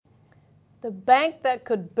the bank that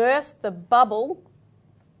could burst the bubble,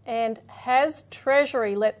 and has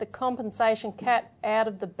Treasury let the compensation cat out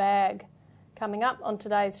of the bag? Coming up on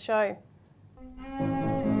today's show.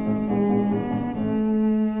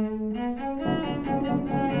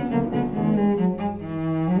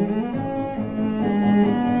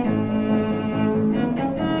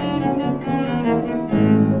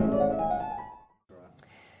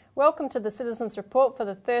 Welcome to the Citizens Report for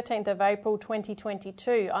the 13th of April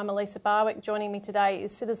 2022. I'm Elisa Barwick. Joining me today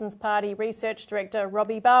is Citizens Party Research Director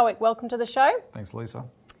Robbie Barwick. Welcome to the show. Thanks, Lisa.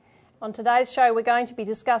 On today's show, we're going to be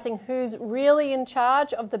discussing who's really in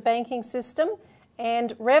charge of the banking system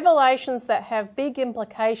and revelations that have big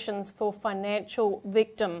implications for financial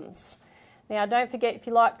victims. Now, don't forget, if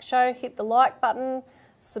you like the show, hit the like button,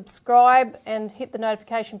 subscribe and hit the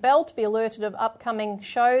notification bell to be alerted of upcoming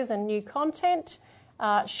shows and new content.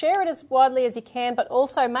 Share it as widely as you can, but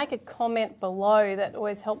also make a comment below. That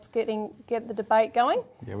always helps get the debate going.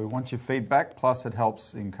 Yeah, we want your feedback, plus it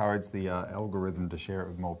helps encourage the algorithm to share it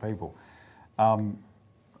with more people. At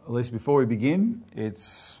least before we begin,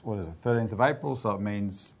 it's, 13th of April, so it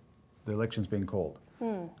means the election's been called.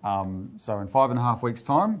 So in 5.5 weeks'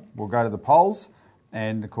 time, we'll go to the polls,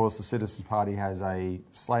 and of course the Citizens Party has a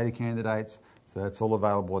slate of candidates. So that's all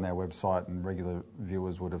available on our website, and regular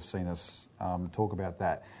viewers would have seen us talk about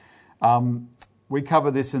that. We cover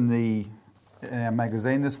this in our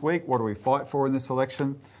magazine this week. What do we fight for in this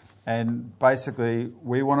election? And basically,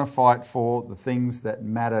 we want to fight for the things that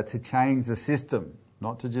matter to change the system,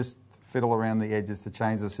 not to just fiddle around the edges, to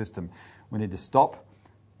change the system. We need to stop.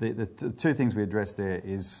 The two things we address there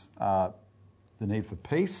is the need for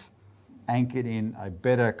peace, anchored in a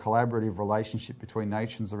better collaborative relationship between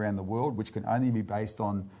nations around the world, which can only be based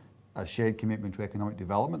on a shared commitment to economic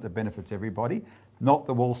development that benefits everybody, not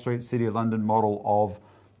the Wall Street, City of London model of,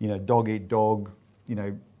 dog eat dog,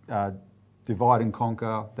 divide and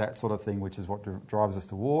conquer, that sort of thing, which is what drives us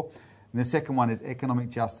to war. And the second one is economic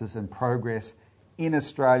justice and progress in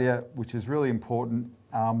Australia, which is really important.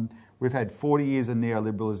 We've had 40 years of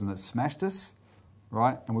neoliberalism that smashed us,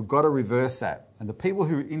 right? And we've got to reverse that. And the people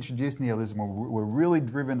who introduced neoliberalism were really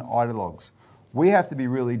driven ideologues. We have to be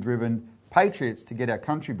really driven patriots to get our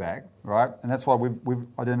country back, right? And that's why we've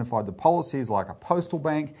identified the policies like a postal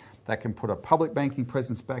bank that can put a public banking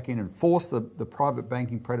presence back in and force the private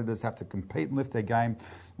banking predators to have to compete and lift their game.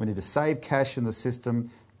 We need to save cash in the system.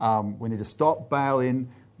 We need to stop bail-in.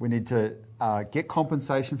 We need to get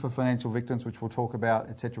compensation for financial victims, which we'll talk about,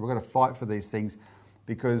 etc. We've got to fight for these things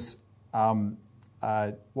because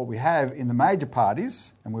what we have in the major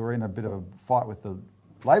parties, and we're in a bit of a fight with the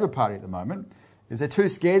Labor Party at the moment, is they're too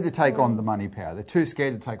scared to take on the money power. They're too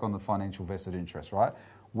scared to take on the financial vested interest, right?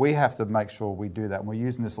 We have to make sure we do that, and we're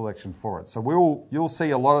using this election for it. So you'll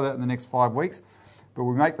see a lot of that in the next 5 weeks, but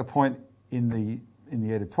we make the point in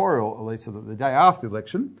the editorial, Elisa, that the day after the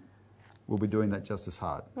election, we'll be doing that just as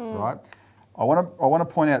hard, right? I want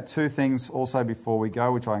to point out two things also before we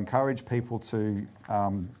go, which I encourage people to,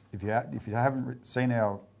 if you haven't seen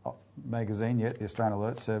our magazine yet, the Australian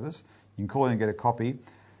Alert Service, you can call in and get a copy.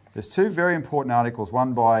 There's two very important articles,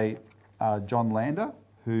 one by John Lander,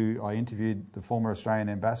 who I interviewed, the former Australian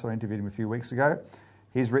ambassador. I interviewed him a few weeks ago.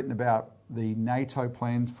 He's written about the NATO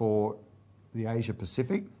plans for the Asia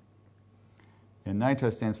Pacific. And NATO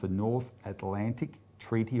stands for North Atlantic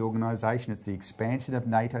Treaty Organisation. It's the expansion of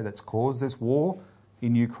NATO that's caused this war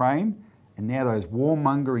in Ukraine. And now those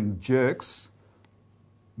warmongering jerks,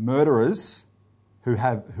 murderers, who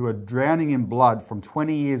are drowning in blood from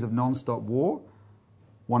 20 years of non-stop war,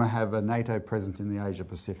 want to have a NATO presence in the Asia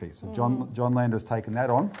Pacific. So John Lander has taken that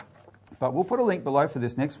on. But we'll put a link below for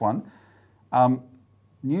this next one.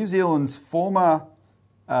 New Zealand's former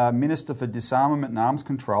Minister for Disarmament and Arms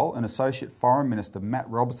Control and Associate Foreign Minister Matt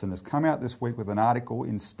Robertson has come out this week with an article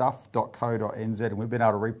in stuff.co.nz, and we've been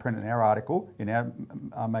able to reprint an our article in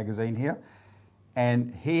our magazine here.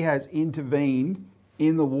 And he has intervened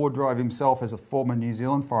in the war drive himself as a former New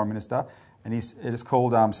Zealand Foreign Minister, and it is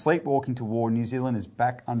called Sleepwalking to War. New Zealand is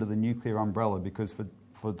back under the nuclear umbrella, because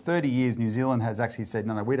for 30 years New Zealand has actually said,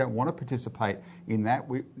 no, we don't want to participate in that,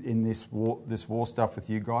 in this war stuff with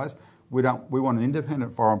you guys. We want an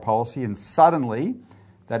independent foreign policy, and suddenly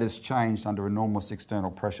that has changed under enormous external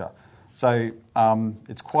pressure. So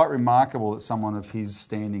it's quite remarkable that someone of his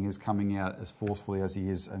standing is coming out as forcefully as he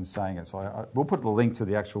is and saying it. So we'll put the link to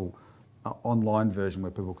the actual online version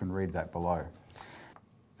where people can read that below.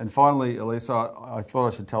 And finally, Elisa, I thought I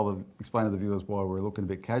should explain to the viewers why we're looking a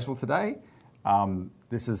bit casual today.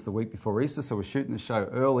 This is the week before Easter, so we're shooting the show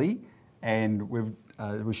early, and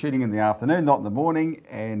we're shooting in the afternoon, not in the morning,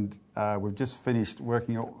 and we've just finished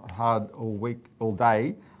working hard all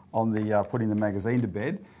day putting the magazine to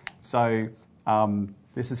bed. So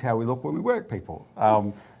this is how we look when we work, people.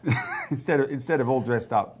 Instead of all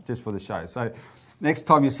dressed up just for the show. So next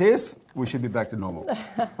time you see us, we should be back to normal.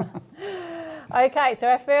 Okay, so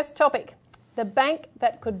our first topic, the bank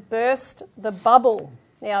that could burst the bubble.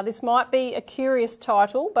 Now, this might be a curious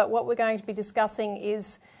title, but what we're going to be discussing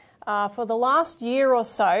is for the last year or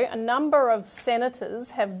so, a number of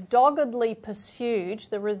senators have doggedly pursued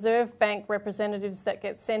the Reserve Bank representatives that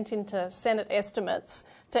get sent into Senate estimates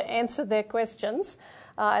to answer their questions.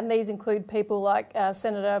 And these include people like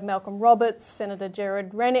Senator Malcolm Roberts, Senator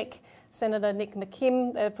Gerard Rennick, Senator Nick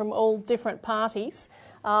McKim from all different parties.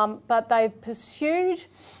 But they've pursued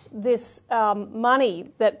this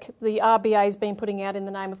money that the RBA has been putting out in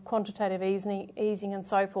the name of quantitative easing and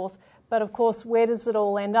so forth. But of course, where does it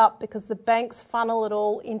all end up? Because the banks funnel it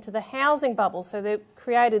all into the housing bubble. So they've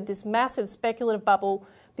created this massive speculative bubble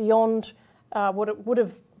beyond what it would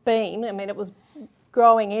have been. I mean, it was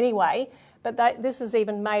growing anyway, but this has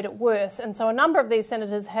even made it worse. And so a number of these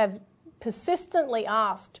senators have persistently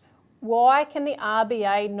asked, why can the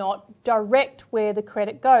RBA not direct where the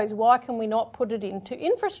credit goes? Why can we not put it into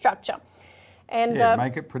infrastructure? And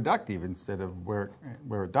make it productive instead of where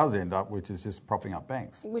it does end up, which is just propping up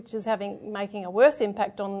banks. Which is making a worse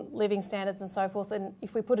impact on living standards and so forth. And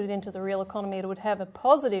if we put it into the real economy, it would have a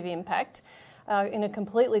positive impact in a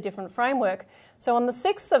completely different framework. So on the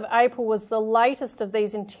 6th of April was the latest of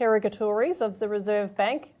these interrogatories of the Reserve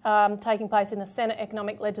Bank taking place in the Senate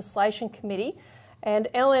Economic Legislation Committee. And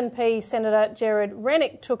LNP Senator Gerard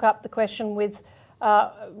Rennick took up the question with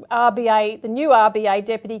the new RBA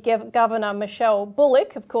Deputy Governor Michelle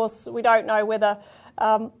Bullock. Of course, we don't know whether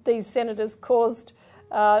these senators caused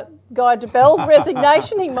Guy Debelle's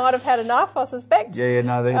resignation. He might have had enough, I suspect.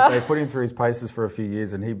 No, they put him through his paces for a few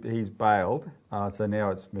years and he's bailed. So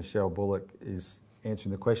now it's Michelle Bullock is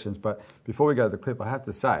answering the questions. But before we go to the clip, I have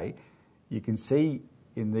to say, you can see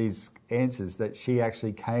in these answers that she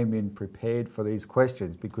actually came in prepared for these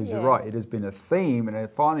questions, because you're right, it has been a theme and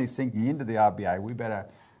it's finally sinking into the RBA. We better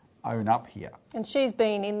own up here. And she's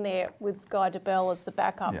been in there with Guy Debelle as the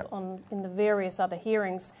backup in the various other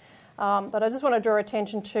hearings. But I just want to draw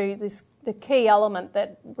attention to the key element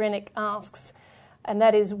that Rennick asks, and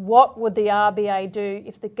that is, what would the RBA do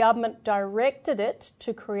if the government directed it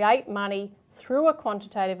to create money through a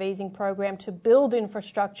quantitative easing program to build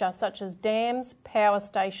infrastructure such as dams, power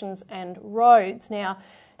stations and roads? Now,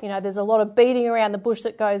 there's a lot of beating around the bush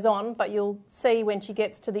that goes on, but you'll see when she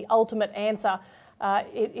gets to the ultimate answer,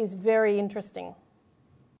 it is very interesting.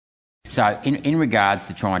 So in regards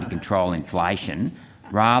to trying to control inflation,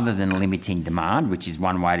 rather than limiting demand, which is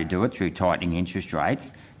one way to do it through tightening interest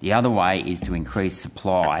rates, the other way is to increase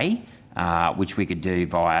supply, which we could do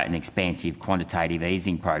via an expansive quantitative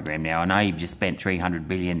easing program. Now, I know you've just spent $300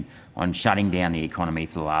 billion on shutting down the economy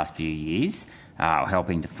for the last few years,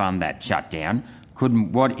 helping to fund that shutdown.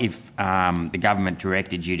 What if the government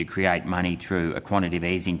directed you to create money through a quantitative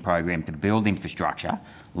easing program to build infrastructure,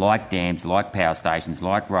 like dams, like power stations,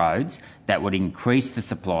 like roads, that would increase the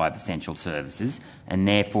supply of essential services and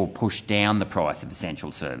therefore push down the price of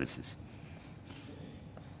essential services?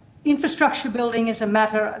 Infrastructure building is a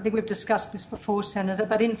matter, I think we've discussed this before, Senator,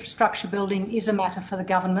 but infrastructure building is a matter for the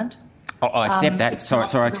government. I accept that. Sorry,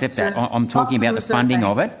 I accept that. I'm talking about the funding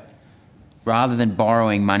of it. Rather than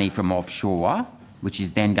borrowing money from offshore, which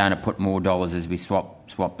is then going to put more dollars as we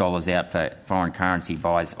swap dollars out for foreign currency,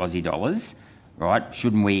 buys Aussie dollars, right?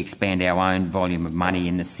 Shouldn't we expand our own volume of money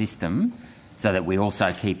in the system so that we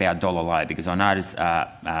also keep our dollar low? Because I noticed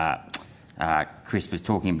Chris was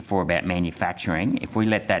talking before about manufacturing. If we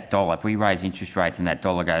let that dollar, if we raise interest rates and that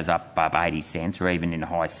dollar goes up above 80 cents or even in the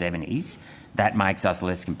high 70s, that makes us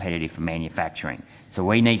less competitive for manufacturing. So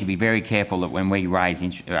we need to be very careful that when we raise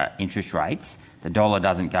interest rates, the dollar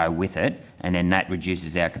doesn't go with it, and then that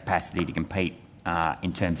reduces our capacity to compete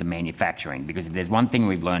in terms of manufacturing. Because if there's one thing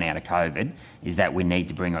we've learned out of COVID is that we need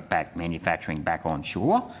to bring it back, manufacturing back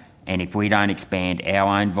onshore. And if we don't expand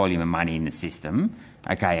our own volume of money in the system,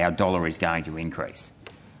 okay, our dollar is going to increase.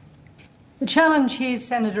 The challenge here,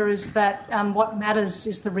 Senator, is that what matters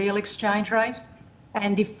is the real exchange rate.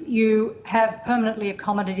 And if you have permanently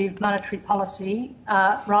accommodative monetary policy,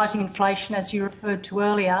 rising inflation, as you referred to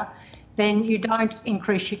earlier, then you don't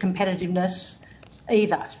increase your competitiveness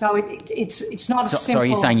either. So it's not as simple. So are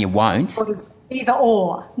you saying you won't? Either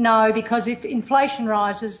or. No, because if inflation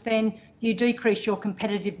rises, then you decrease your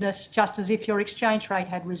competitiveness just as if your exchange rate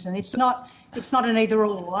had risen. It's not an either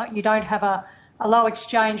or. You don't have a low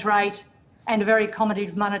exchange rate and a very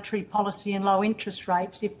accommodative monetary policy and low interest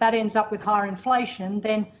rates. If that ends up with higher inflation,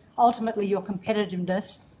 then ultimately your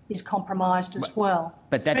competitiveness is compromised as well.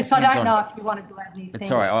 But that Chris, I depends don't on- know if you wanted to add anything. But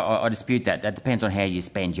sorry, I dispute that. That depends on how you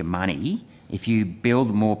spend your money. If you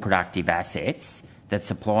build more productive assets that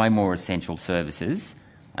supply more essential services,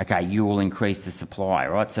 okay, you will increase the supply,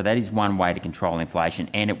 right? So that is one way to control inflation,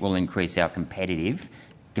 and it will increase our competitiveness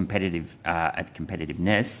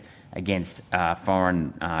against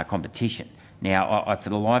foreign competition. Now, I, for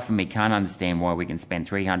the life of me, can't understand why we can spend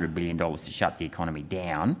 $300 billion to shut the economy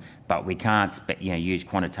down, but we can't use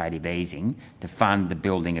quantitative easing to fund the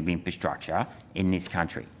building of infrastructure in this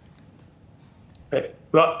country.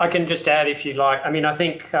 Well, I can just add, if you like. I mean, I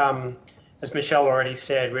think, as Michelle already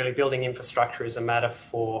said, really building infrastructure is a matter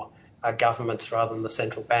for governments rather than the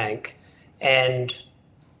central bank. And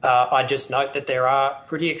I just note that there are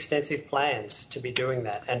pretty extensive plans to be doing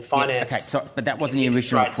that and finance. Yeah, okay, but that wasn't the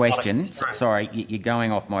original question. Sorry, you're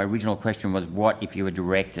going off. My original question was what if you were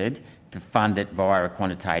directed to fund it via a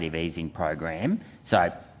quantitative easing program?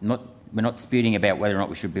 So we're not disputing about whether or not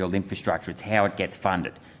we should build infrastructure. It's how it gets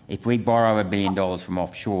funded. If we borrow $1 billion from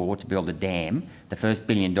offshore to build a dam, the first $1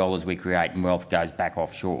 billion we create in wealth goes back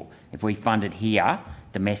offshore. If we fund it here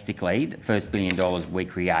domestically, the first $1 billion we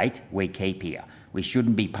create, we keep here. We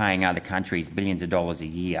shouldn't be paying other countries billions of dollars a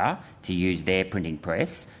year to use their printing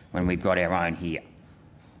press when we've got our own here.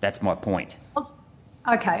 That's my point.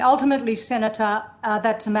 Okay, ultimately, Senator,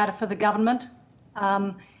 that's a matter for the government.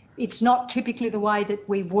 It's not typically the way that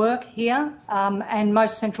we work here, and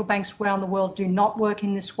most central banks around the world do not work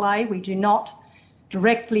in this way. We do not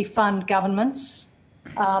directly fund governments.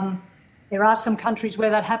 There are some countries where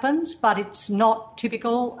that happens, but it's not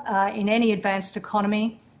typical in any advanced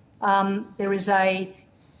economy. There is a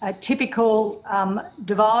typical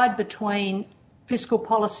divide between fiscal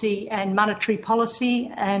policy and monetary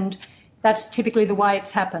policy, and that's typically the way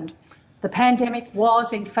it's happened. The pandemic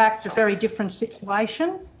was, in fact, a very different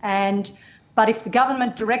situation, but if the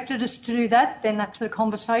government directed us to do that, then that's a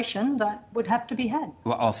conversation that would have to be had.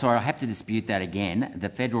 Well, sorry, I have to dispute that again. The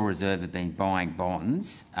Federal Reserve have been buying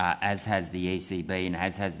bonds, as has the ECB and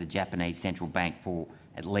as has the Japanese Central Bank for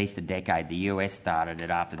at least a decade. The US started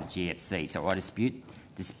it after the GFC. So I dispute,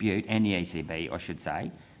 and the ECB, I should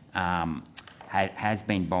say, has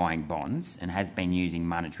been buying bonds and has been using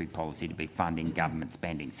monetary policy to be funding government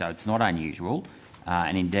spending. So it's not unusual.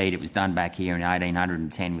 And indeed, it was done back here in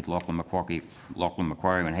 1810 with Lachlan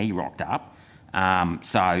Macquarie when he rocked up.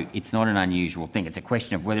 So it's not an unusual thing. It's a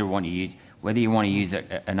question of whether you want to use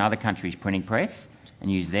another country's printing press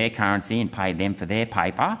and use their currency and pay them for their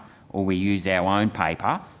paper, or we use our own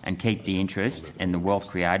paper and keep the interest and the wealth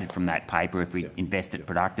created from that paper if we invest it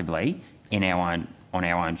productively on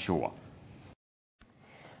our own shore.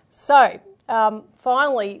 So,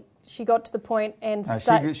 finally, she got to the point and...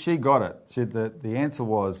 She got it. The answer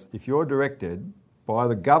was, if you're directed by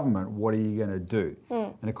the government, what are you going to do?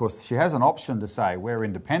 And, of course, she has an option to say, we're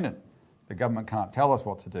independent. The government can't tell us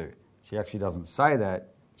what to do. She actually doesn't say that.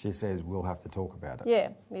 She says, we'll have to talk about it. Yeah,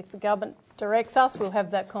 if the government directs us, we'll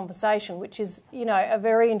have that conversation, which is, a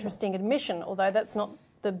very interesting admission, although that's not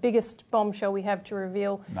the biggest bombshell we have to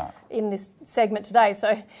reveal in this segment today,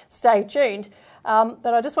 so stay tuned.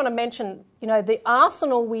 But I just want to mention, the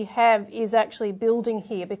arsenal we have is actually building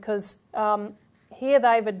here, because here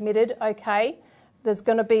they've admitted, okay, this is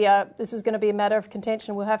going to be a matter of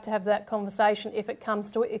contention. We'll have to have that conversation if it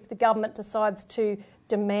comes to it, if the government decides to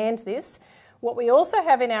demand this. What we also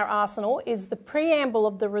have in our arsenal is the preamble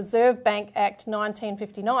of the Reserve Bank Act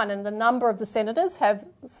 1959, and a number of the senators have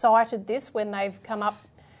cited this when they've come up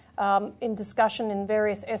in discussion in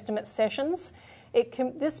various estimate sessions.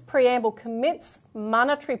 This preamble commits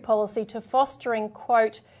monetary policy to fostering,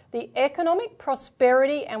 quote, the economic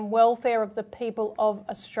prosperity and welfare of the people of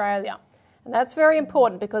Australia. And that's very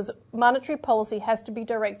important because monetary policy has to be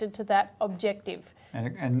directed to that objective.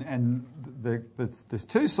 And there's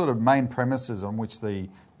two sort of main premises on which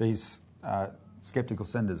these sceptical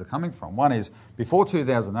senators are coming from. One is, before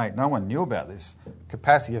 2008, no one knew about this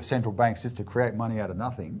capacity of central banks just to create money out of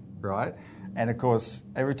nothing, right? And of course,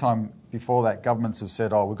 every time before that, governments have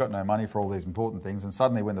said, we've got no money for all these important things, and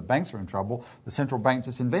suddenly when the banks are in trouble, the central bank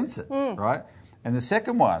just invents it, right? And the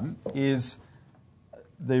second one is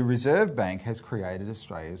the Reserve Bank has created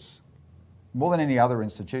Australia's, more than any other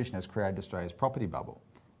institution, has created Australia's property bubble.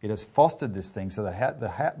 It has fostered this thing so that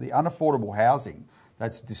the unaffordable housing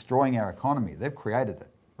that's destroying our economy, they've created it,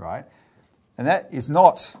 right? And that is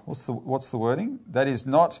not, what's the wording? That is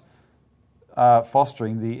not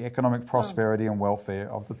fostering the economic prosperity and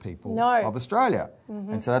welfare of the people of Australia.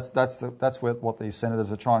 And so that's what these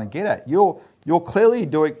senators are trying to get at. You're clearly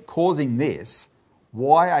causing this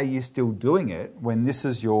Why are you still doing it when this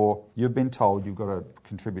is you've been told you've got to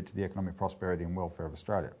contribute to the economic prosperity and welfare of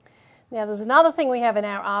Australia? Now, there's another thing we have in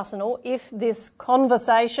our arsenal if this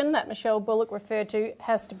conversation that Michelle Bullock referred to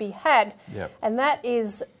has to be had, and that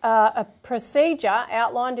is a procedure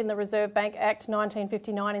outlined in the Reserve Bank Act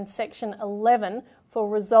 1959 in Section 11 for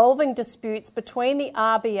resolving disputes between the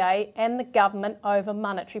RBA and the government over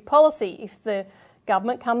monetary policy. If the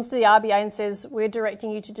government comes to the RBA and says, we're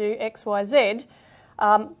directing you to do X, Y, Z,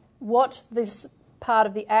 what this part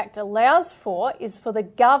of the Act allows for is for the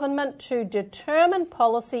government to determine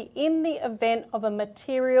policy in the event of a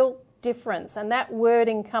material difference. And that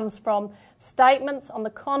wording comes from statements on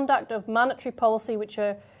the conduct of monetary policy which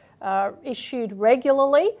are issued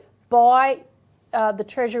regularly by the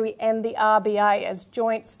Treasury and the RBA as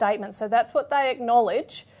joint statements. So that's what they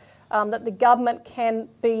acknowledge, that the government can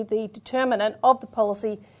be the determinant of the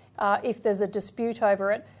policy if there's a dispute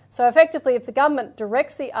over it. So effectively, if the government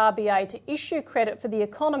directs the RBA to issue credit for the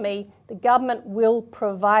economy, the government will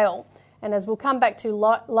prevail. And as we'll come back to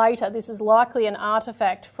later, this is likely an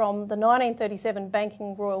artefact from the 1937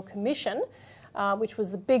 Banking Royal Commission, which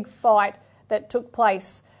was the big fight that took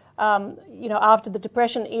place after the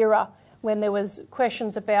Depression era, when there was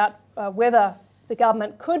questions about whether the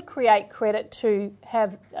government could create credit to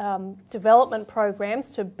have development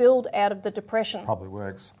programs to build out of the Depression. Probably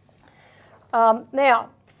works. Now,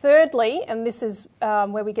 thirdly, and this is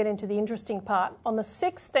where we get into the interesting part, on the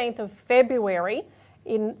 16th of February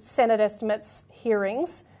in Senate estimates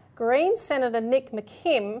hearings, Green Senator Nick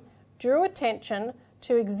McKim drew attention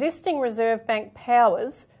to existing Reserve Bank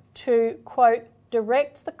powers to, quote,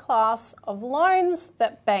 direct the class of loans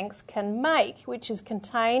that banks can make, which is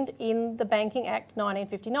contained in the Banking Act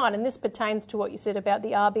 1959. And this pertains to what you said about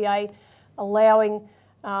the RBA allowing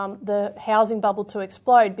the housing bubble to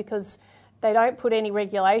explode, because they don't put any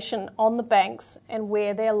regulation on the banks and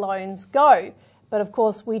where their loans go. But of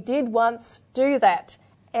course, we did once do that,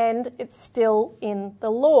 and it's still in the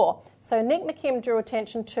law. So Nick McKim drew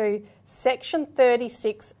attention to Section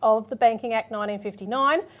 36 of the Banking Act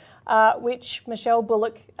 1959, which Michelle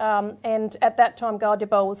Bullock and at that time Guy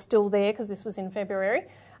Debelle was still there because this was in February,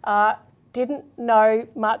 didn't know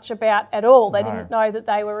much about at all. They didn't know that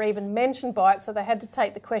they were even mentioned by it, so they had to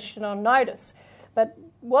take the question on notice. But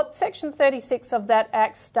what Section 36 of that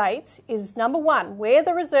Act states is, number one, where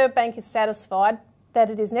the Reserve Bank is satisfied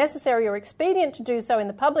that it is necessary or expedient to do so in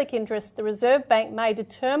the public interest, the Reserve Bank may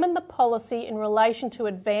determine the policy in relation to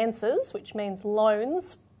advances, which means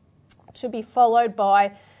loans, to be followed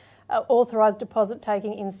by authorised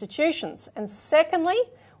deposit-taking institutions. And secondly,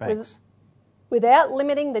 without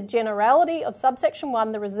limiting the generality of subsection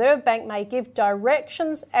 1, the Reserve Bank may give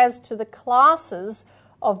directions as to the classes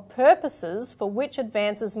of purposes for which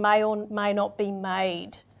advances may or may not be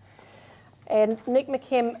made. And Nick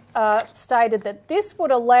McKim stated that this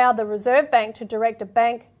would allow the Reserve Bank to direct a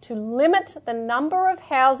bank to limit the number of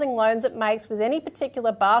housing loans it makes with any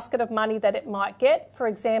particular basket of money that it might get, for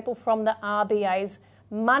example, from the RBA's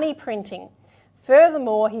money printing.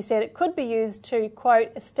 Furthermore, he said it could be used to,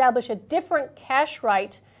 quote, establish a different cash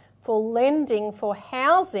rate for lending for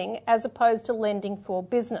housing as opposed to lending for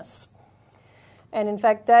business. And in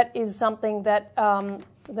fact, that is something that the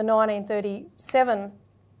 1937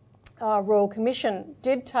 Royal Commission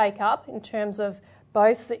did take up in terms of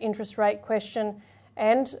both the interest rate question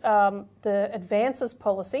and the advances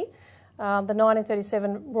policy. The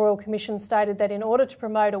 1937 Royal Commission stated that in order to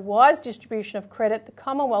promote a wise distribution of credit, the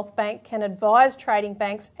Commonwealth Bank can advise trading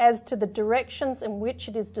banks as to the directions in which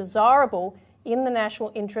it is desirable in the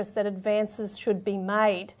national interest that advances should be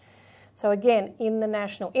made. So again, in the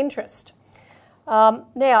national interest.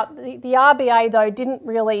 Now, the RBA, though, didn't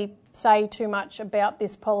really say too much about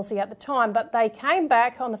this policy at the time, but they came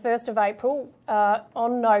back on the 1st of April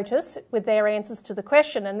on notice with their answers to the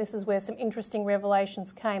question, and this is where some interesting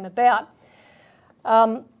revelations came about.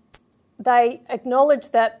 They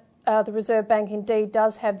acknowledged that the Reserve Bank indeed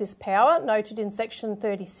does have this power, noted in Section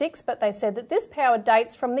 36, but they said that this power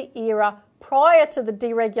dates from the era prior to the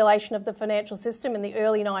deregulation of the financial system in the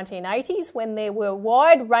early 1980s, when there were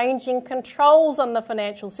wide-ranging controls on the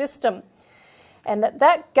financial system, and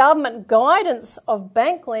that government guidance of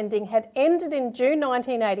bank lending had ended in June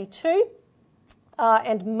 1982,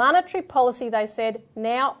 and monetary policy, they said,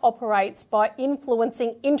 now operates by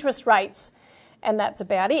influencing interest rates, and that's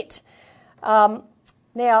about it.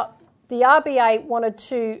 Now, the RBA wanted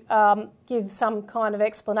to give some kind of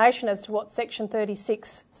explanation as to what Section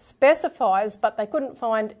 36 specifies, but they couldn't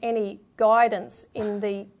find any guidance in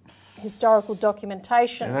the historical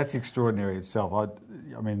documentation. Yeah, that's extraordinary itself.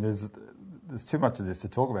 I mean, there's too much of this to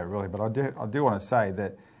talk about, really, but I do want to say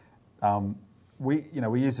that we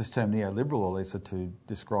use this term neoliberal, Elisa, to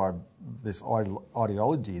describe this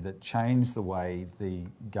ideology that changed the way the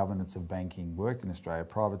governance of banking worked in Australia,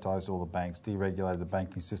 privatised all the banks, deregulated the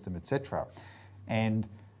banking system, etc. And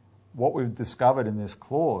what we've discovered in this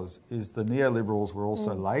clause is the neoliberals were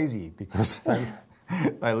also lazy because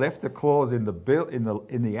they left a clause in the bill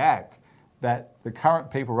in the Act that the current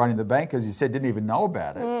people running the bank, as you said, didn't even know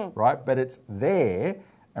about it, right? But it's there,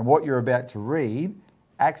 and what you're about to read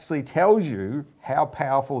actually tells you how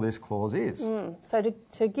powerful this clause is. So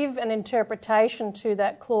to give an interpretation to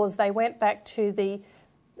that clause, they went back to the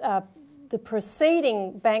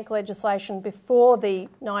preceding bank legislation before the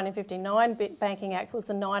 1959 Banking Act was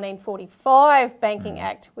the 1945 Banking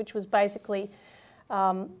Act, which was basically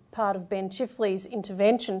part of Ben Chifley's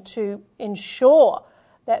intervention to ensure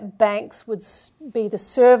that banks would be the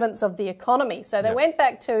servants of the economy. So they went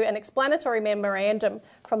back to an explanatory memorandum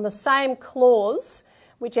from the same clause,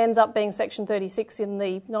 which ends up being Section 36 in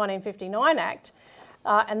the 1959 Act.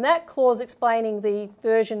 And that clause explaining the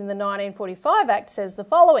version in the 1945 Act says the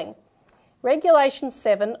following. Regulation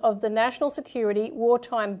 7 of the National Security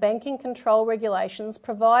Wartime Banking Control Regulations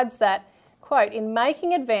provides that, quote, in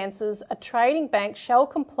making advances, a trading bank shall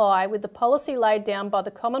comply with the policy laid down by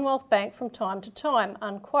the Commonwealth Bank from time to time,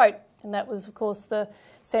 unquote. And that was, of course, the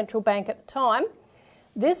central bank at the time.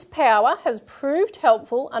 This power has proved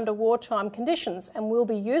helpful under wartime conditions and will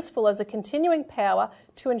be useful as a continuing power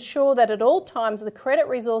to ensure that at all times the credit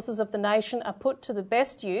resources of the nation are put to the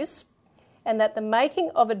best use and that the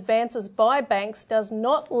making of advances by banks does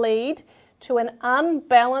not lead to an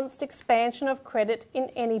unbalanced expansion of credit in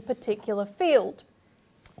any particular field.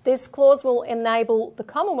 This clause will enable the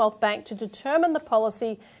Commonwealth Bank to determine the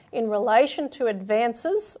policy in relation to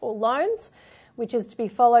advances or loans, which is to be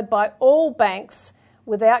followed by all banks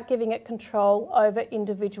without giving it control over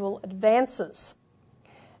individual advances.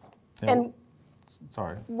 Yeah. And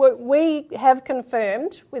sorry. We have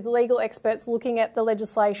confirmed with legal experts looking at the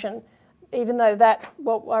legislation, even though that,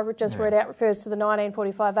 what I just read out refers to the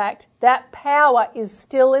 1945 Act, that power is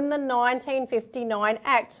still in the 1959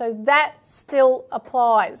 Act, so that still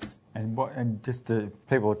applies. And just to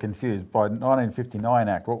people are confused, by 1959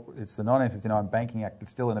 Act, it's the 1959 Banking Act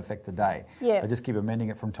that's still in effect today. Yeah. They just keep amending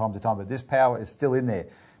it from time to time, but this power is still in there.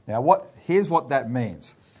 Now, here's what that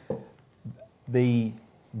means. The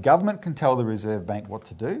government can tell the Reserve Bank what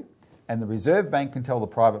to do, and the Reserve Bank can tell the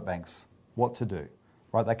private banks what to do.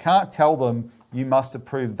 Right? They can't tell them, you must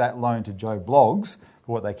approve that loan to Joe Bloggs,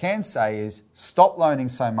 but what they can say is, stop loaning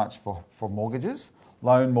so much for mortgages,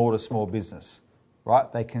 loan more to small business.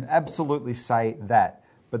 Right? They can absolutely say that,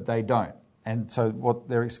 but they don't. And so what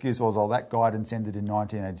their excuse was, that guidance ended in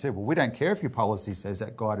 1982. Well, we don't care if your policy says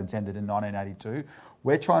that guidance ended in 1982.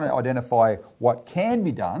 We're trying to identify what can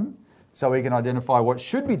be done so we can identify what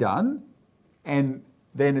should be done, and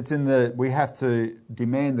then we have to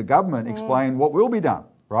demand the government explain what will be done,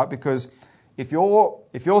 right? Because if you're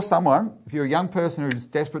a young person who's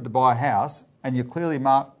desperate to buy a house and you're clearly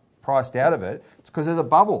priced out of it, it's because there's a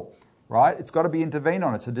bubble. Right? It's got to be intervened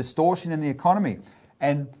on. It's a distortion in the economy.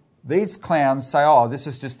 And these clowns say, this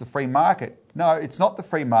is just the free market. No, it's not the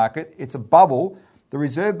free market. It's a bubble. The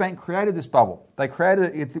Reserve Bank created this bubble. They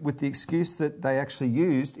created it with the excuse that they actually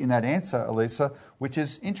used in that answer, Elisa, which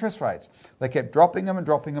is interest rates. They kept dropping them and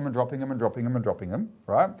dropping them and dropping them and dropping them and dropping them,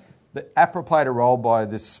 right? The APRA played a role by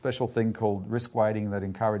this special thing called risk weighting that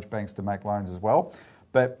encouraged banks to make loans as well.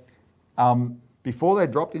 But before they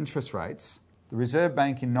dropped interest rates, the Reserve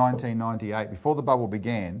Bank in 1998, before the bubble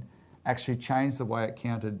began, actually changed the way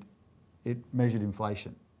it measured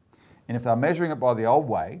inflation. And if they were measuring it by the old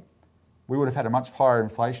way, we would have had a much higher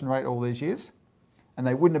inflation rate all these years, and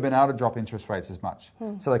they wouldn't have been able to drop interest rates as much.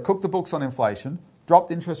 So they cooked the books on inflation,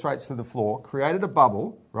 dropped interest rates to the floor, created a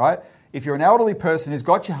bubble, right? If you're an elderly person who's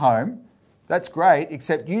got your home, that's great,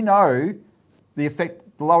 except you know the effect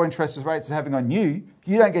the low interest rates are having on you.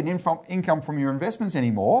 You don't get income from your investments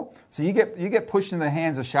anymore. So you get pushed in the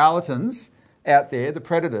hands of charlatans out there, the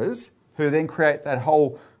predators, who then create that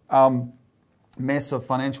whole mess of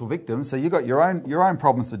financial victims. So you've got your own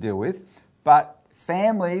problems to deal with. But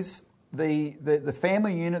families, the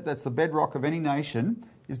family unit that's the bedrock of any nation,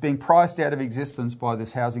 is being priced out of existence by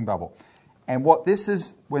this housing bubble. And what this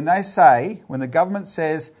is, when the government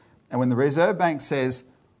says, and when the Reserve Bank says,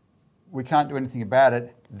 we can't do anything about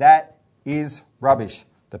it, that is rubbish.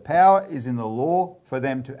 The power is in the law for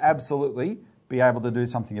them to absolutely be able to do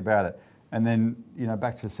something about it. And then,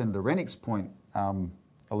 back to Senator Rennick's point,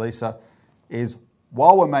 Elisa, is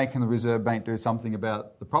while we're making the Reserve Bank do something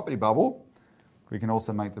about the property bubble, we can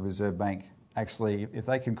also make the Reserve Bank actually, if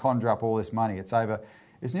they can conjure up all this money, it's over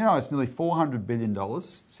It's nearly $400 billion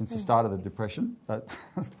since the start of the Depression.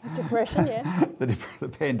 Depression, yeah. the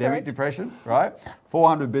pandemic depression, right?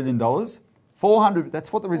 $400 billion.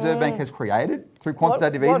 That's what the Reserve Bank has created through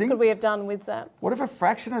quantitative easing. What could we have done with that? What if a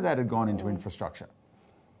fraction of that had gone into infrastructure,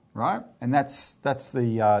 right? And that's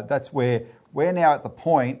where we're now at the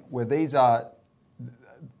point where there's no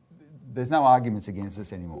arguments against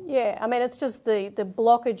this anymore. Yeah, I mean, it's just the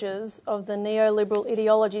blockages of the neoliberal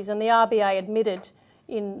ideologies, and the RBA admitted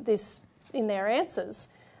in their answers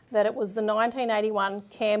that it was the 1981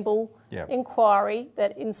 Campbell inquiry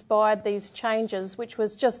that inspired these changes, which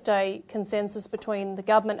was just a consensus between the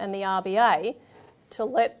government and the RBA to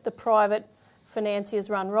let the private financiers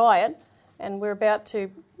run riot. And we're about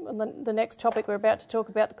to, the next topic, we're about to talk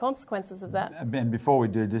about the consequences of that. And before we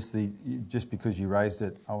do, just because you raised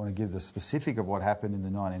it, I want to give the specific of what happened in the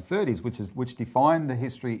 1930s, which defined the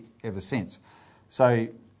history ever since. So,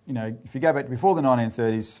 if you go back before the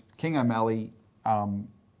 1930s, King O'Malley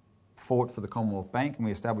fought for the Commonwealth Bank, and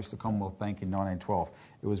we established the Commonwealth Bank in 1912.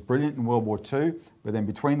 It was brilliant in World War II, but then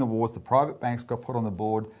between the wars, the private banks got put on the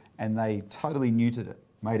board and they totally neutered it,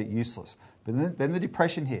 made it useless. But then the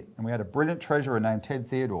Depression hit, and we had a brilliant treasurer named Ted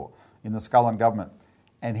Theodore in the Scullin government,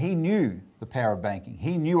 and he knew the power of banking.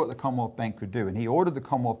 He knew what the Commonwealth Bank could do, and he ordered the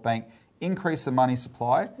Commonwealth Bank increase the money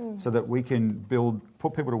supply so that we can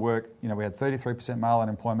put people to work. We had 33% male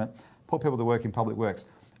unemployment, put people to work in public works.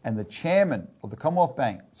 And the chairman of the Commonwealth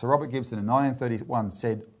Bank, Sir Robert Gibson, in 1931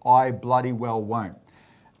 said, "I bloody well won't."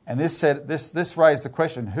 And this raised the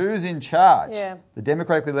question, who's in charge? Yeah. The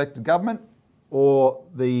democratically elected government or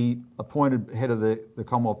the appointed head of the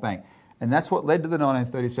Commonwealth Bank? And that's what led to the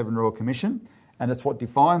 1937 Royal Commission, and it's what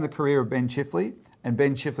defined the career of Ben Chifley. And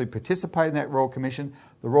Ben Chifley participated in that Royal Commission.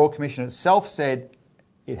 The Royal Commission itself said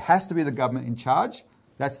it has to be the government in charge.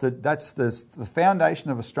 That's the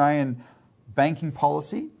foundation of Australian banking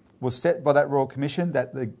policy, was set by that Royal Commission,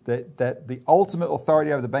 that the ultimate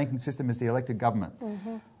authority over the banking system is the elected government.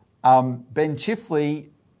 Ben Chifley,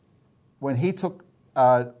 when he took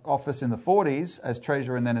office in the 40s as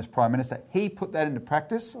Treasurer and then as Prime Minister, he put that into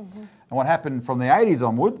practice. And what happened from the 80s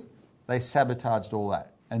onwards, they sabotaged all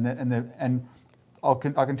that. And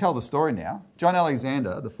I can tell the story now. John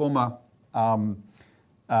Alexander, the former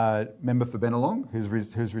member for Bennelong,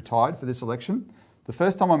 who's retired for this election, the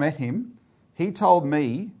first time I met him, he told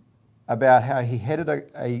me about how he headed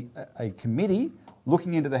a committee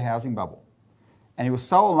looking into the housing bubble. And he was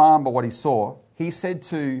so alarmed by what he saw, he said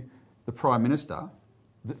to the Prime Minister,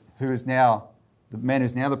 who is now the man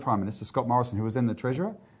who's now the Prime Minister, Scott Morrison, who was then the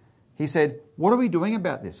Treasurer, he said, "What are we doing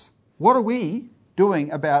about this? What are we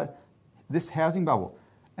doing about this housing bubble?"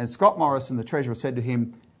 And Scott Morrison, the Treasurer, said to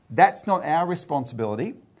him, "That's not our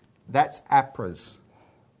responsibility, that's APRA's."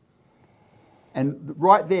 And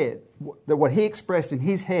right there, what he expressed in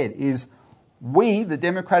his head is, we, the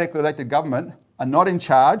democratically elected government, are not in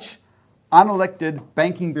charge, unelected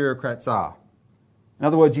banking bureaucrats are. In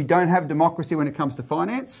other words, you don't have democracy when it comes to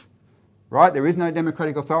finance, right? There is no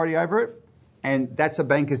democratic authority over it, and that's a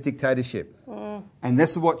banker's dictatorship. And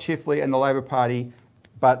this is what Chifley and the Labor Party,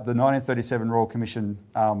 but the 1937 Royal Commission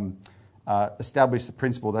established the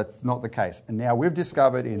principle that's not the case. And now we've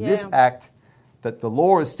discovered in this Act that the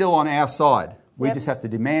law is still on our side. We just have to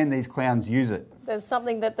demand these clowns use it. There's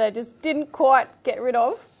something that they just didn't quite get rid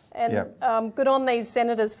of. And good on these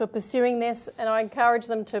senators for pursuing this, and I encourage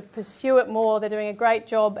them to pursue it more. They're doing a great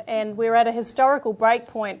job, and we're at a historical break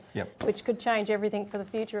point, which could change everything for the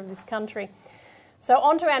future of this country. So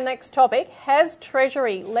on to our next topic. Has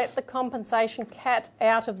Treasury let the compensation cat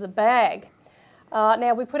out of the bag?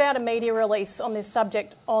 Now, we put out a media release on this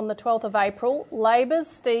subject on the 12th of April. Labor's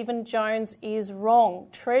Stephen Jones is wrong.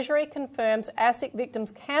 Treasury confirms ASIC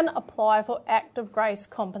victims can apply for Act of Grace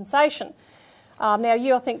compensation. Now,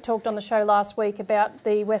 you, I think, talked on the show last week about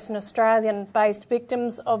the Western Australian-based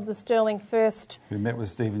victims of the Sterling First who met with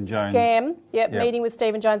Stephen Jones. Scam. Meeting with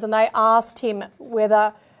Stephen Jones, and they asked him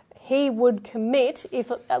whether he would commit,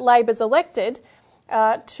 if Labor's elected,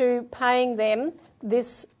 to paying them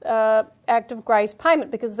this Act of Grace payment,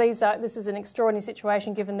 because this is an extraordinary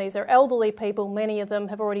situation given these are elderly people. Many of them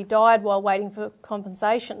have already died while waiting for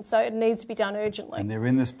compensation, so it needs to be done urgently. And they're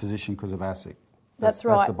in this position because of ASIC. That's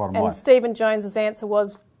right. That's the bottom line. And Stephen Jones's answer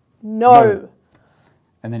was no.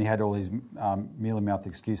 And then he had all these mealy-mouthed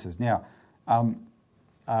excuses. Now,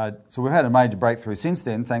 so we've had a major breakthrough since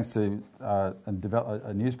then, thanks to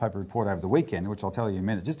a newspaper report over the weekend, which I'll tell you in a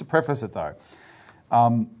minute. Just to preface it, though,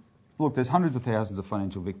 look, there's hundreds of thousands of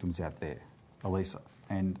financial victims out there, Elisa.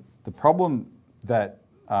 And the problem that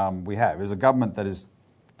we have is a government that is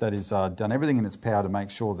done everything in its power to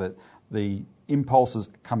make sure that the impulses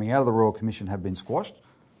coming out of the Royal Commission have been squashed.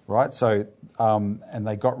 right? So, and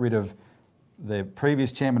they got rid of the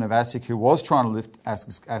previous chairman of ASIC who was trying to lift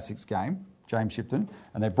ASIC's game, James Shipton,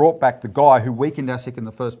 and they brought back the guy who weakened ASIC in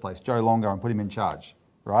the first place, Joe Longo, and put him in charge,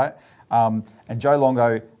 right? And Joe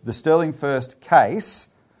Longo, the Sterling First case,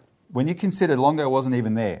 when you consider Longo wasn't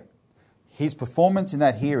even there, his performance in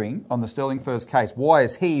that hearing on the Sterling First case, why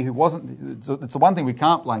is he, who wasn't, it's the one thing we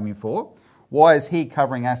can't blame him for, why is he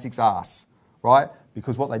covering ASIC's ass, right?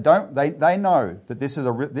 Because what they know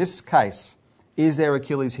that this case is their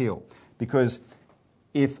Achilles heel. Because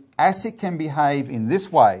if ASIC can behave in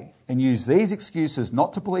this way and use these excuses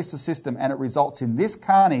not to police the system, and it results in this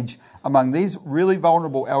carnage among these really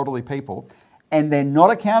vulnerable elderly people, and they're not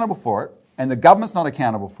accountable for it, and the government's not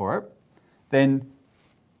accountable for it, then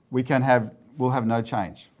we'll have no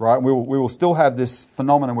change, right? We will still have this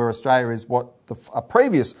phenomenon where Australia is what a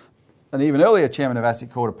previous and even earlier chairman of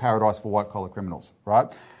ASIC called a paradise for white-collar criminals,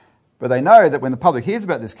 right? But they know that when the public hears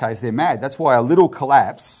about this case, they're mad. That's why a little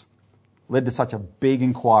collapse led to such a big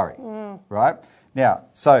inquiry, right? Now,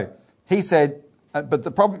 so he said, but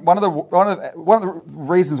the problem, one of the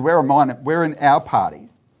reasons we're in our party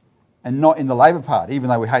and not in the Labor Party, even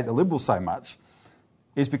though we hate the Liberals so much,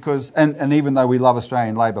 is because, and even though we love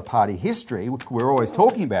Australian Labor Party history, we're always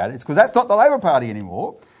talking about it, it's because that's not the Labor Party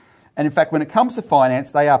anymore. And in fact, when it comes to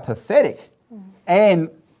finance, they are pathetic and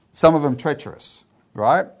some of them treacherous,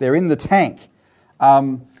 right? They're in the tank.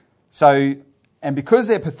 And because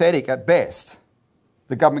they're pathetic at best,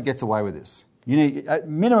 the government gets away with this. At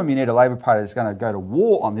minimum, you need a Labor Party that's going to go to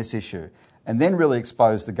war on this issue and then really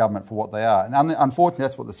expose the government for what they are. And unfortunately,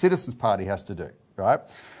 that's what the Citizens Party has to do, right?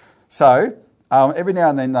 So every now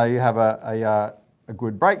and then, though, you have a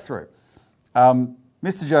good breakthrough.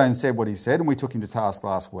 Mr. Jones said what he said, and we took him to task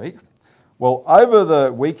last week. Well, over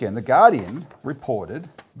the weekend, The Guardian reported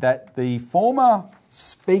that the former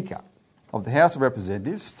Speaker of the House of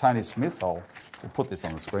Representatives, Tony Smith, we'll put this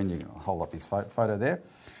on the screen, you can hold up his photo there.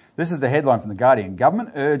 This is the headline from The Guardian.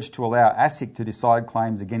 Government urged to allow ASIC to decide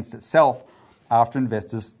claims against itself after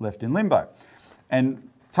investors left in limbo. And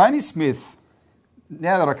Tony Smith,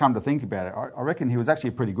 now that I come to think about it, I reckon he was actually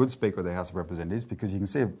a pretty good Speaker of the House of Representatives, because you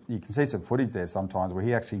can see some footage there sometimes where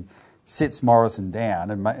he actually sits Morrison down,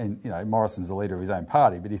 and you know, Morrison's the leader of his own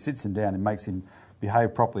party, but he sits him down and makes him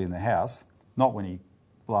behave properly in the House. Not when he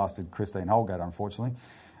blasted Christine Holgate, unfortunately.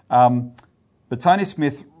 But Tony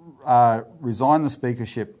Smith resigned the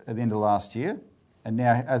speakership at the end of last year, and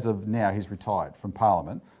now, as of now, he's retired from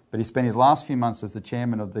Parliament. But he spent his last few months as the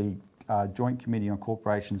chairman of the Joint Committee on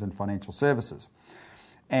Corporations and Financial Services.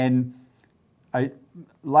 And a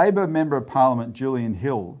Labor Member of Parliament, Julian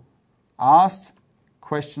Hill, asked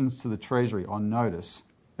questions to the Treasury on notice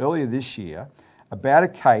earlier this year about a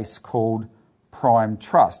case called Prime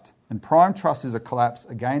Trust. And Prime Trust is a collapse,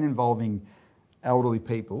 again involving elderly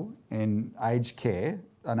people and aged care,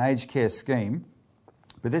 an aged care scheme.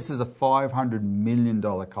 But this is a $500 million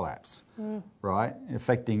collapse, right,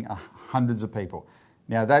 affecting hundreds of people.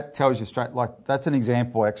 Now, that tells you straight, like, that's an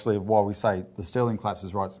example actually of why we say the Sterling collapse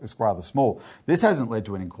is right, it's rather small. This hasn't led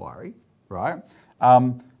to an inquiry, right?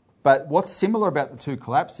 But what's similar about the two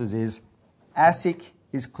collapses is ASIC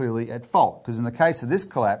is clearly at fault, because in the case of this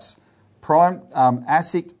collapse,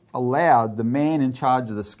 ASIC allowed the man in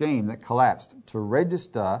charge of the scheme that collapsed to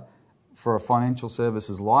register for a financial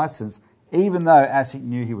services licence, even though ASIC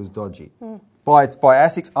knew he was dodgy. By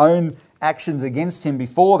ASIC's own actions against him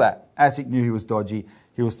before that, ASIC knew he was dodgy,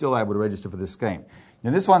 he was still able to register for this scheme.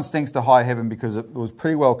 Now, this one stinks to high heaven because it was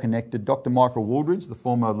pretty well connected. Dr. Michael Wooldridge, the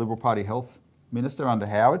former Liberal Party Health Minister under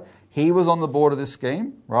Howard, he was on the board of this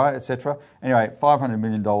scheme, right, etc. Anyway, $500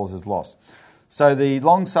 million is lost. So the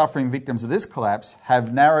long-suffering victims of this collapse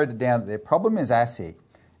have narrowed it down that their problem is ASIC,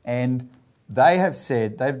 and they have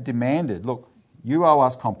said, they've demanded, look, you owe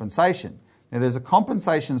us compensation. Now, there's a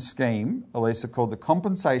compensation scheme, Elisa, called the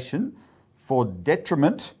Compensation for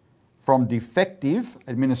Detriment from Defective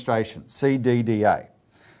Administration, CDDA.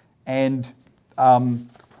 And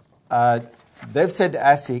they've said to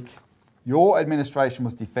ASIC, your administration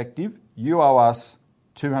was defective, you owe us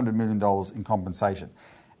 $200 million in compensation.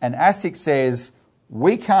 And ASIC says,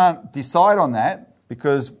 we can't decide on that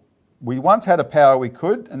because we once had a power we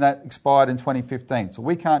could, and that expired in 2015, so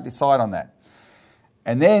we can't decide on that.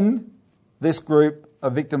 And then this group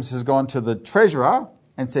of victims has gone to the Treasurer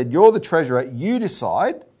and said, you're the Treasurer, you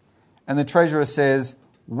decide. And the Treasurer says,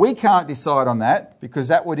 we can't decide on that because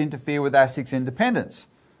that would interfere with ASIC's independence.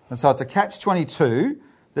 And so it's a catch-22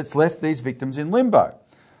 that's left these victims in limbo.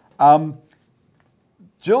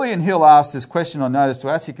 Julian Hill asked this question on notice to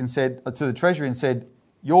ASIC and said, to the Treasury, and said,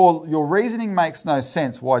 your reasoning makes no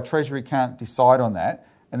sense why Treasury can't decide on that,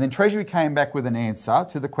 And then Treasury came back with an answer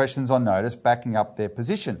to the questions on notice, backing up their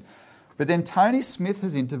position. But then Tony Smith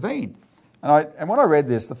has intervened. And when I read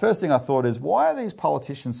this, the first thing I thought is, why are these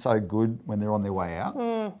politicians so good when they're on their way out?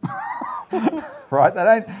 Right?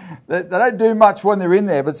 They don't do much when they're in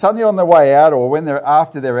there, but suddenly on their way out, or when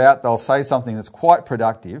after they're out, they'll say something that's quite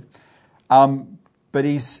productive. But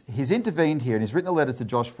he's intervened here, and he's written a letter to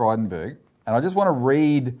Josh Frydenberg. And I just want to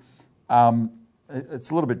read. It's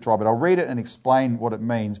a little bit dry, but I'll read it and explain what it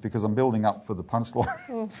means, because I'm building up for the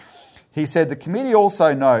punchline. He said, the committee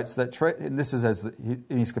also notes that, and this is in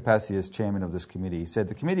his capacity as chairman of this committee, he said,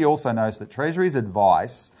 the committee also notes that Treasury's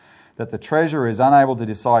advice that the Treasurer is unable to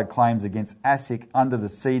decide claims against ASIC under the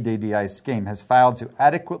CDDA scheme has failed to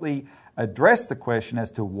adequately address the question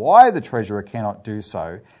as to why the Treasurer cannot do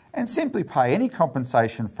so and simply pay any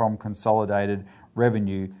compensation from consolidated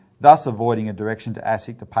revenue, thus avoiding a direction to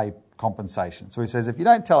ASIC to pay compensation. So he says, if you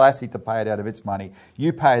don't tell ASIC to pay it out of its money,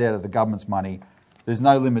 you pay it out of the government's money. There's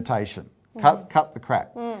no limitation. Cut the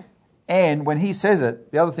crap. And when he says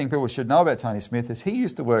it, the other thing people should know about Tony Smith is he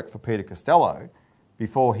used to work for Peter Costello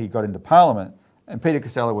before he got into Parliament, and Peter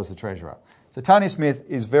Costello was the Treasurer. So Tony Smith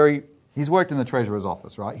he's worked in the Treasurer's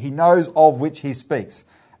office, right? He knows of which he speaks.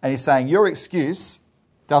 And he's saying, your excuse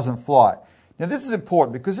doesn't fly. Now, this is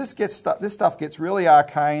important because this stuff gets really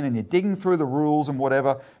arcane, and you're digging through the rules and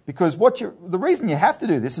whatever, because the reason you have to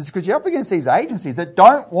do this is because you're up against these agencies that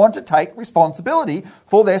don't want to take responsibility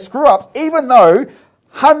for their screw-ups, even though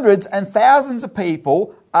hundreds and thousands of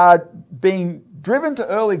people are being driven to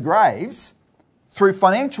early graves through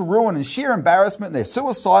financial ruin and sheer embarrassment, and their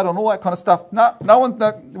suicide and all that kind of stuff.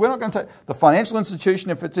 We're not going to take... The financial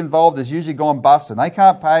institution, if it's involved, has usually gone bust, and they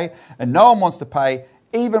can't pay, and no one wants to pay,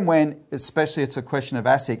 even when, especially, it's a question of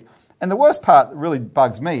ASIC. And the worst part that really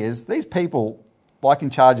bugs me is these people, like in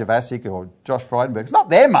charge of ASIC or Josh Frydenberg, it's not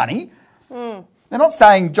their money. They're not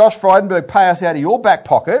saying, Josh Frydenberg, pay us out of your back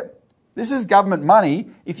pocket. This is government money.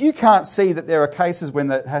 If you can't see that there are cases when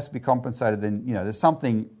that has to be compensated, then there's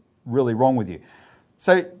something really wrong with you.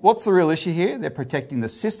 So what's the real issue here? They're protecting the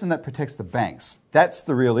system that protects the banks. That's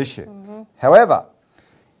the real issue. However,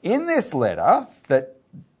 in this letter that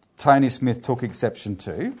Tony Smith took exception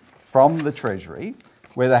to from the Treasury,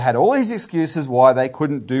 where they had all these excuses why they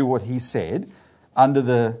couldn't do what he said under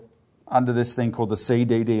this thing called the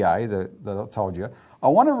CDDA that I told you. I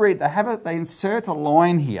want to read. They insert a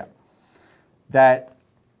line here that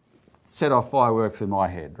set off fireworks in my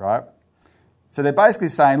head, right? So they're basically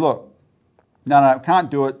saying, look, no,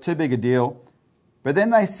 can't do it. Too big a deal. But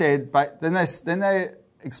then they said, then they're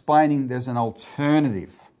explaining there's an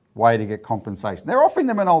alternative way to get compensation. They're offering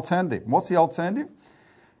them an alternative. And what's the alternative?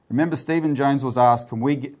 Remember, Stephen Jones was asked,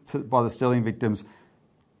 by the Sterling victims,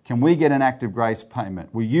 can we get an act of grace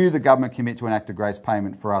payment? Will you, the government, commit to an act of grace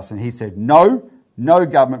payment for us? And he said, no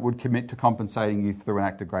government would commit to compensating you through an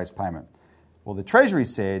act of grace payment. Well, the Treasury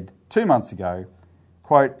said 2 months ago,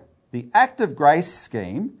 quote, the act of grace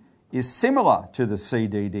scheme is similar to the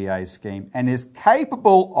CDDA scheme and is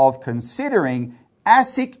capable of considering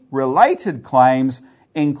ASIC-related claims,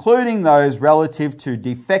 including those relative to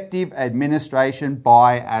defective administration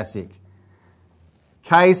by ASIC.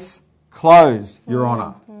 Case closed, Your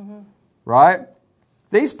Honour. Right?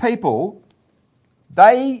 These people,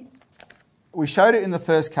 we showed it in the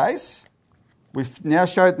first case. We've now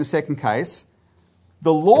showed the second case.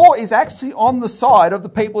 The law is actually on the side of the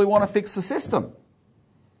people who want to fix the system.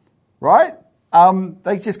 Right?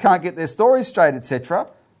 They just can't get their stories straight, etc.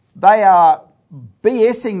 They are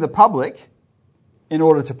BSing the public in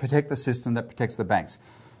order to protect the system that protects the banks.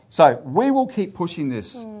 So we will keep pushing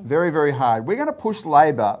this very, very hard. We're going to push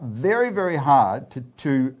Labor very, very hard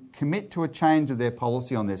to commit to a change of their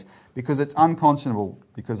policy on this, because it's unconscionable,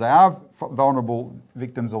 because they are vulnerable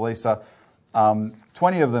victims, Elisa.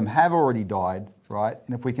 20 of them have already died, right?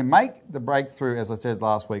 And if we can make the breakthrough, as I said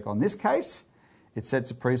last week, on this case, it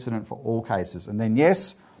sets a precedent for all cases. And then,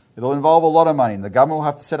 yes, it'll involve a lot of money. And the government will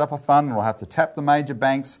have to set up a fund, and we'll have to tap the major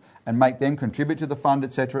banks and make them contribute to the fund,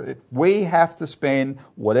 etc. We have to spend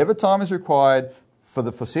whatever time is required for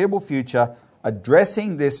the foreseeable future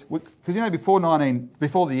addressing this. Because, before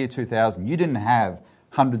the year 2000, you didn't have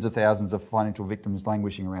hundreds of thousands of financial victims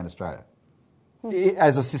languishing around Australia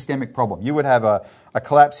as a systemic problem. You would have a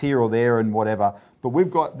collapse here or there and whatever,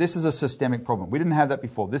 but this is a systemic problem. We didn't have that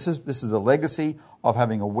before. This is a legacy of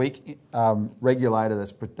having a weak regulator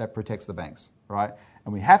that protects the banks, right?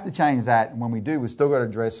 And we have to change that. And when we do, we've still got to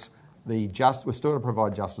address we've still got to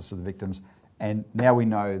provide justice to the victims. And now we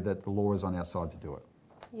know that the law is on our side to do it.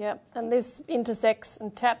 Yep, and this intersects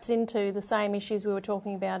and taps into the same issues we were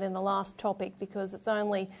talking about in the last topic, because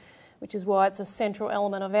which is why it's a central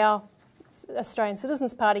element of our Australian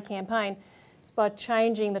Citizens Party campaign, is by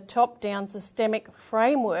changing the top-down systemic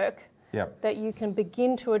framework that you can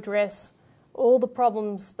begin to address all the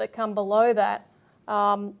problems that come below that,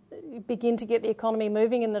 begin to get the economy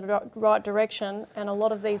moving in the right direction, and a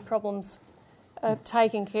lot of these problems are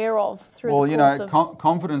taken care of through the course of...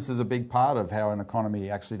 confidence is a big part of how an economy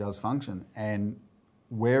actually does function, and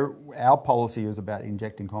where our policy is about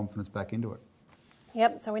injecting confidence back into it.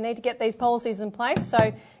 Yep, so we need to get these policies in place.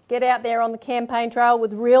 So get out there on the campaign trail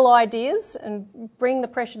with real ideas and bring the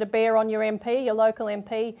pressure to bear on your MP, your local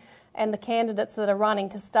MP, and the candidates that are running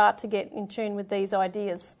to start to get in tune with these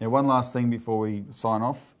ideas. Now, one last thing before we sign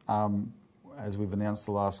off. As we've announced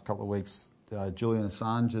the last couple of weeks, Julian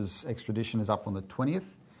Assange's extradition is up on the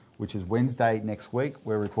 20th, which is Wednesday next week.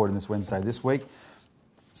 We're recording this Wednesday this week.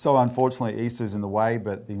 So unfortunately, Easter's in the way,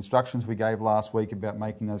 but the instructions we gave last week about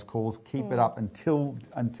making those calls, keep it up until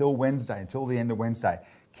Wednesday, until the end of Wednesday.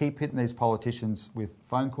 Keep hitting these politicians with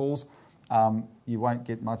phone calls. You won't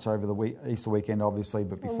get much over the Easter weekend, obviously,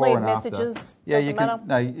 but before and after. Messages, yeah, you can.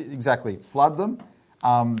 No, exactly. Flood them.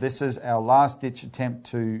 This is our last-ditch attempt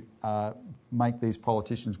to make these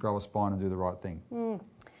politicians grow a spine and do the right thing.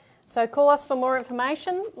 So call us for more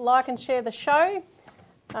information. Like and share the show.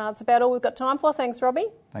 It's about all we've got time for. Thanks, Robbie.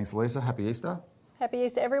 Thanks, Lisa. Happy Easter. Happy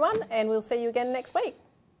Easter, everyone, and we'll see you again next week.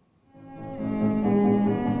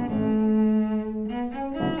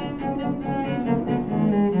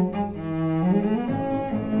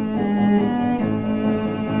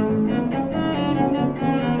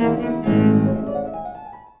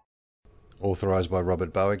 Authorised by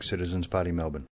Robert Bowick, Citizens Party, Melbourne.